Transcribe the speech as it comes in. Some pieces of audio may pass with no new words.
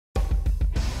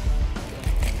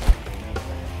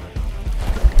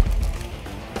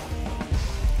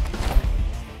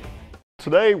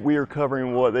Today we are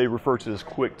covering what they refer to as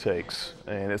quick takes,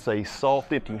 and it's a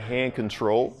soft empty hand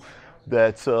control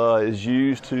that is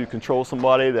used to control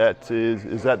somebody that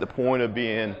is at the point of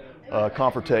being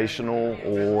confrontational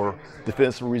or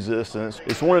defensive resistance.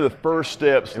 It's one of the first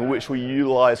steps in which we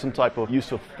utilize some type of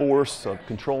use of force of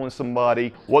controlling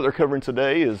somebody. What they're covering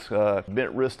today is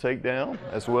bent wrist takedown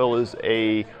as well as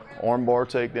a arm bar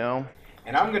takedown.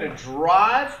 And I'm going to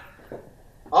drive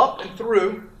up and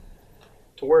through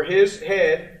to where his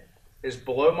head is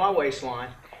below my waistline,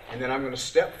 and then I'm going to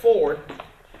step forward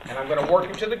and I'm going to work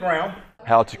him to the ground.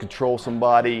 How to control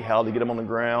somebody, how to get them on the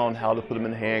ground, how to put them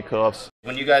in handcuffs.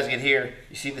 When you guys get here,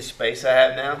 you see the space I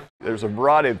have now? There's a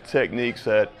variety of techniques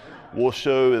that we'll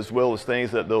show as well as things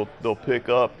that they'll pick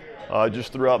up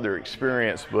just throughout their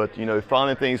experience. But you know,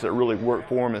 finding things that really work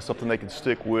for them is something they can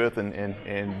stick with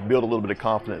and build a little bit of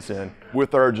confidence in.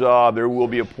 With our job, there will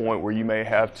be a point where you may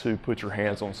have to put your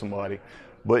hands on somebody.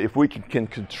 But if we can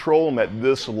control them at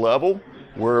this level,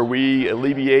 where we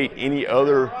alleviate any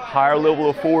other higher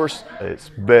level of force, it's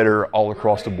better all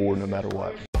across the board no matter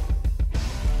what.